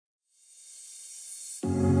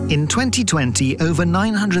In 2020, over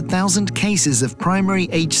 900,000 cases of primary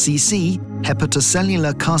HCC,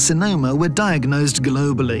 hepatocellular carcinoma, were diagnosed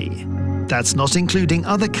globally. That's not including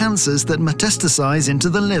other cancers that metastasize into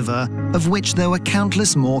the liver, of which there were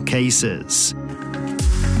countless more cases.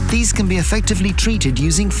 These can be effectively treated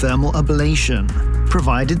using thermal ablation,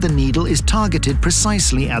 provided the needle is targeted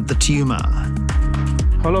precisely at the tumor.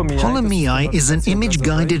 HoloMIAI is an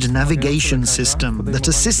image-guided navigation system that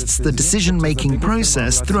assists the decision-making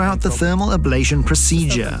process throughout the thermal ablation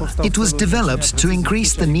procedure. It was developed to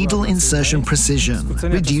increase the needle insertion precision,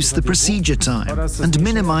 reduce the procedure time, and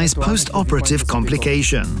minimize post-operative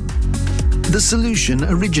complication. The solution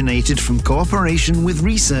originated from cooperation with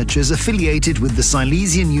researchers affiliated with the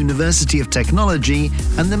Silesian University of Technology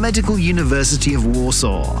and the Medical University of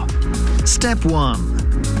Warsaw. Step 1.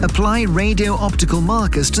 Apply radio-optical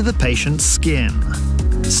markers to the patient's skin.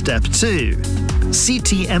 Step 2.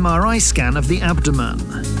 CT-MRI scan of the abdomen.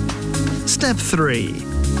 Step 3.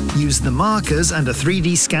 Use the markers and a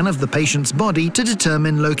 3D scan of the patient's body to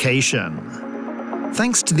determine location.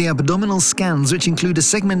 Thanks to the abdominal scans, which include a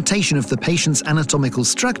segmentation of the patient's anatomical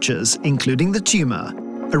structures, including the tumor,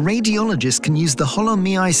 a radiologist can use the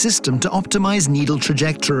HoloMIAI system to optimize needle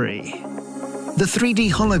trajectory. The 3D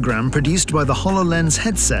hologram produced by the HoloLens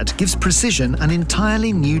headset gives precision an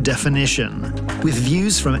entirely new definition, with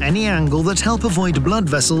views from any angle that help avoid blood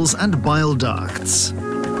vessels and bile ducts.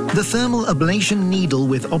 The thermal ablation needle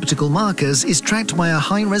with optical markers is tracked by a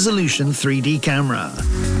high-resolution 3D camera.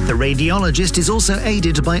 The radiologist is also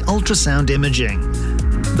aided by ultrasound imaging.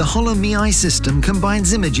 The HoloMIAI system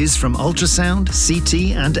combines images from ultrasound,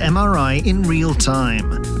 CT, and MRI in real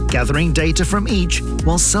time, gathering data from each,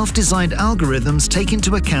 while self-designed algorithms take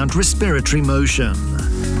into account respiratory motion.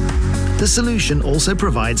 The solution also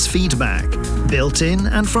provides feedback, built-in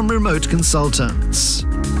and from remote consultants.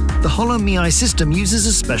 The HoloMIAI system uses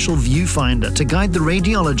a special viewfinder to guide the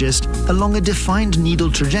radiologist along a defined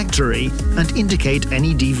needle trajectory and indicate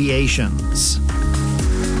any deviations.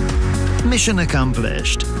 Mission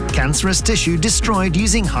accomplished. Cancerous tissue destroyed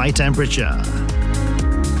using high temperature.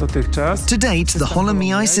 To date, the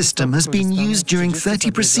HoloMIAI system has been used during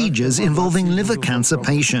 30 procedures involving liver cancer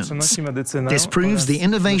patients. This proves the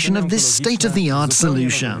innovation of this state-of-the-art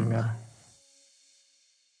solution.